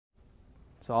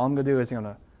So all I'm going to do is I'm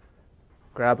going to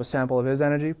grab a sample of his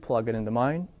energy, plug it into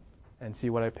mine, and see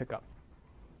what I pick up.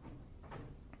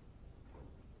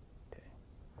 Okay.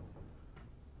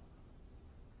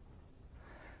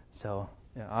 So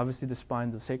yeah, obviously the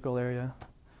spine, the sacral area.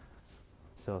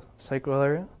 So sacral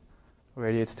area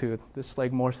radiates to this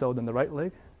leg more so than the right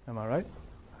leg. Am I right?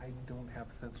 I don't have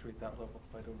sensory at that level,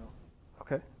 so I don't know.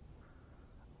 Okay.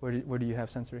 Where do you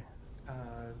have sensory?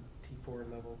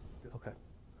 T4 level. Okay.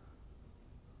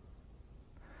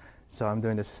 So I'm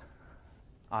doing this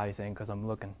eye thing because I'm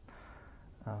looking.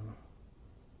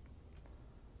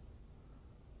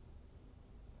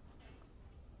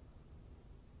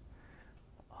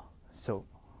 So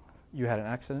you had an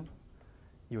accident.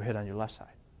 You were hit on your left side.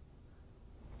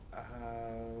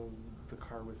 The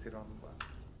car was hit on the left.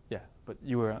 Yeah, but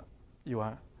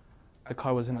the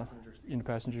car was in the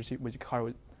passenger seat, but your car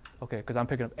was, okay, because I'm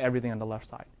picking up everything on the left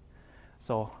side.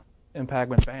 So impact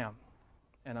went bam,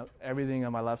 and everything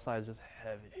on my left side is just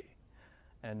heavy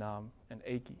and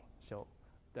achy. So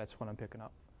that's what I'm picking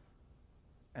up.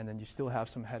 And then you still have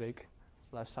some headache,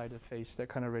 left side of the face that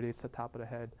kind of radiates the top of the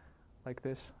head like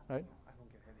this, right? I don't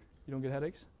get headaches. You don't get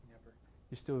headaches? Never.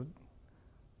 You still,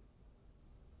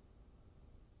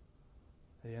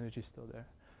 the energy's still there.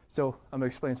 So I'm going to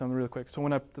explain something really quick. So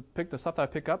when I pick the stuff that I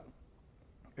pick up,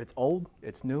 it's old,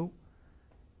 it's new,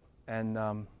 and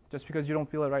just because you don't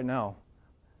feel it right now,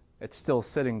 it's still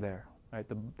sitting there, right?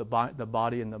 The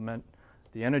body and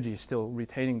the energy is still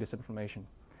retaining this information,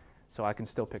 so I can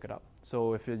still pick it up.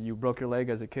 So if you broke your leg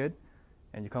as a kid,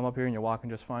 and you come up here and you're walking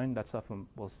just fine, that stuff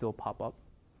will still pop up.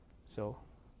 So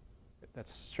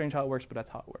that's strange how it works, but that's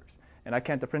how it works. And I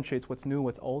can't differentiate what's new,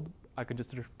 what's old. I could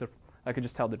just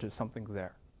tell that there's something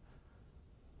there.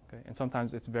 Okay, and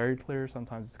sometimes it's very clear,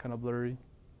 sometimes it's kind of blurry.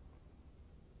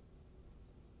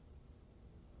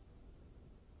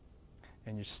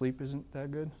 And your sleep isn't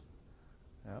that good?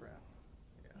 Yep.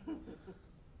 Yeah.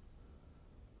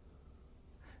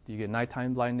 Do you get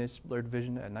nighttime blindness, blurred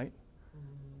vision at night? No.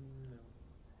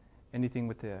 Anything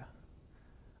with the,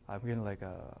 I'm getting like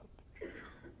a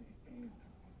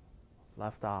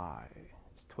left eye,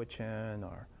 it's twitching,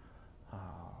 or I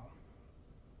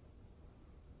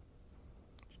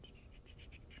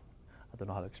don't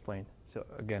know how to explain. So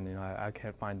again, I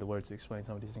can't find the words to explain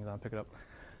some of these things. I'm picking up.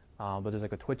 But there's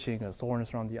like a twitching, a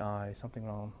soreness around the eye, something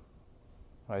wrong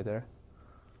right there.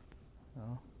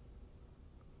 No.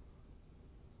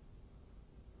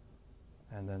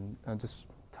 And then just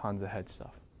tons of head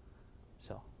stuff.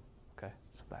 So, okay,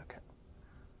 so back.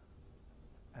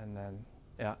 And then,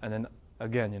 yeah, and then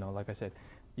again, like I said,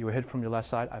 you were hit from your left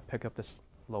side. I pick up this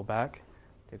low back.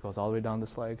 It goes all the way down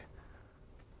this leg.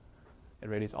 It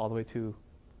radiates all the way to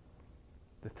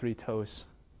the 3 toes,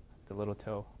 the little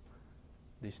toe,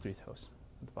 these 3 toes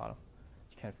at the bottom.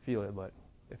 You can't feel it, but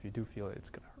if you do feel it,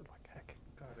 it's going to hurt like heck.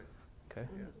 Got it. Okay?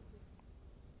 Yeah.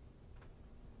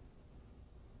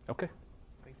 Okay.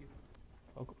 Thank you.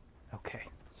 Okay.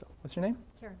 So, what's your name?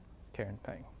 Karen. Karen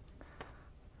Peng.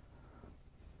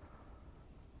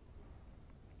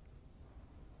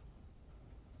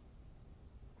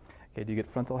 Okay, do you get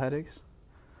frontal headaches?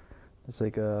 It's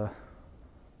like a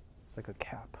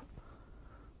cap.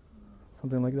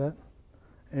 Something like that?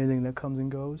 Anything that comes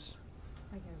and goes?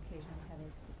 I get occasional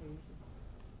headaches, but they're usually.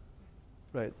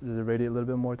 Right. Does it radiate a little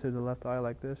bit more to the left eye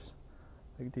like this?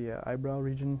 Like the eyebrow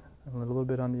region and a little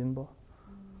bit on the inball?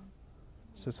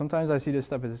 So sometimes I see this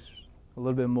stuff as a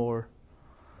little bit more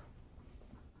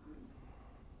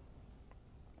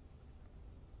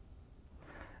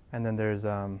and then there's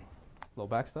low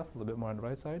back stuff, a little bit more on the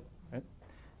right side, right?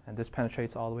 And this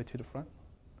penetrates all the way to the front.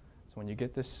 So when you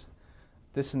get this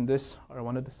and this are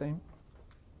one of the same.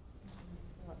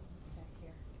 Back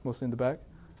here. Mostly in the back,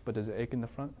 but does it ache in the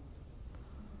front?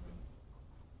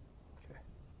 Okay.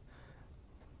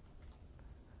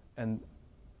 And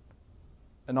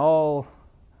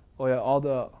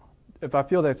if I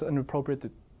feel that it's inappropriate to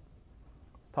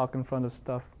talk in front of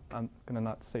stuff, I'm gonna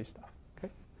not say stuff. Okay.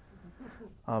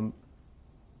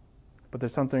 But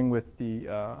there's something with this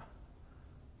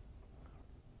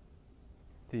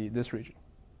region.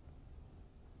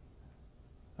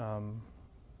 So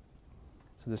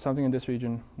there's something in this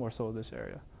region, more so this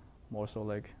area, more so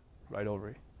like right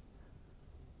ovary.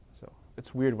 So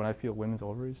it's weird when I feel women's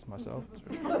ovaries myself.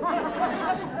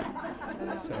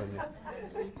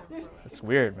 It's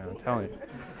weird, man, I'm telling you.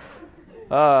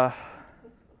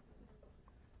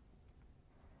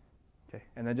 Okay,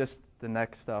 and then just the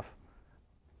neck stuff,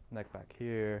 neck back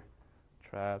here,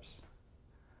 traps,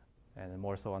 and then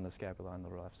more so on the scapula on the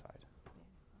left side.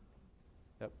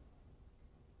 Yep.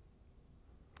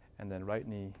 And then right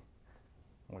knee,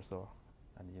 more so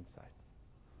on the inside.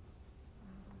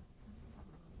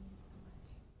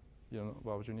 you don't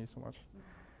know about your knee so much.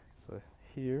 So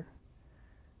here,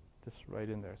 just right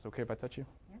in there. It's okay if I touch you?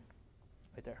 Yeah.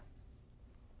 Right there.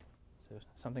 So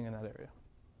something in that area.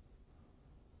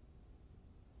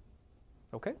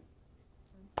 Okay?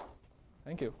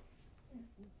 Thank you.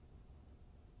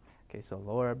 Okay, so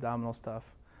lower abdominal stuff.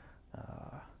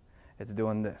 It's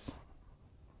doing this.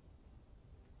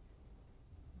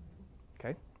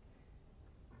 Okay?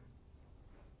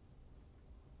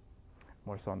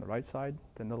 More so on the right side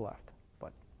than the left,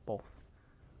 but both.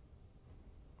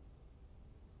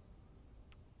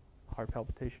 Heart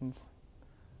palpitations,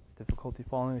 difficulty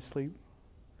falling asleep,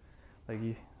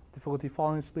 difficulty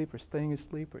falling asleep or staying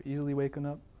asleep or easily waking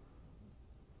up.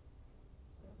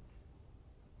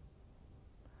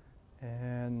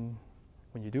 And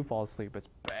when you do fall asleep, it's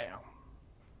bam.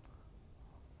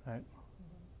 Right?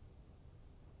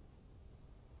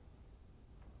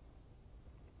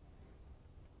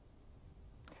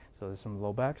 So there's some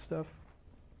low back stuff.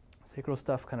 Sacral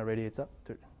stuff kind of radiates up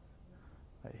to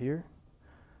right here.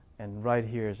 And right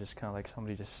here is just kind of like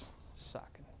somebody just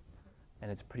sucking.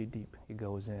 And it's pretty deep. It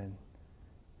goes in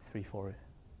 3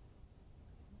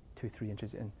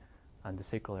 inches in on the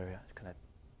sacral area. Kind of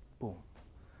boom.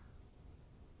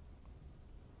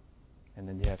 And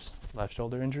then you have left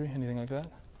shoulder injury, anything like that?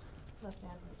 Left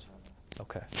and right shoulder.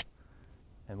 Okay.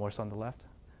 And more so on the left?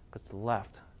 Because the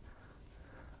left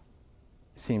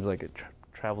seems like it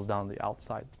travels down the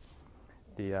outside.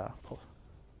 The Yep.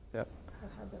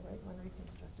 I've had the right one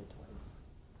reconstructed twice.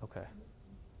 Okay.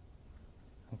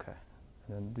 Okay.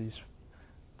 And then these,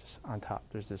 just on top,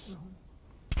 there's this.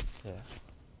 Yeah.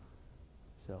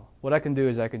 So what I can do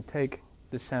is I can take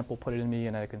this sample, put it in me,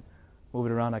 and I can move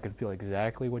it around. I can feel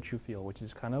exactly what you feel, which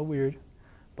is kind of weird,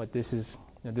 but this is,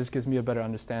 this gives me a better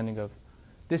understanding of,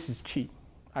 this is Qi.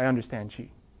 I understand Qi.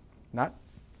 Not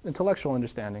intellectual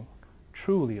understanding,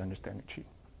 truly understanding Qi.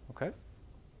 Okay?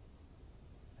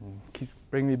 And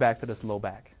bring me back to this low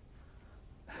back.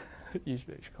 You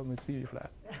should come and see me for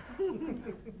that.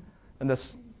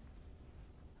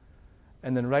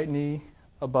 And then right knee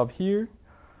above here,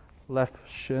 left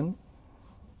shin.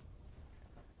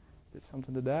 Did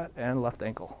something to that, and left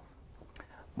ankle.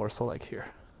 More so like here,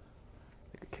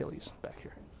 like Achilles back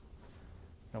here.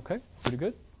 Okay, pretty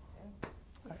good? All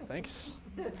right, thanks.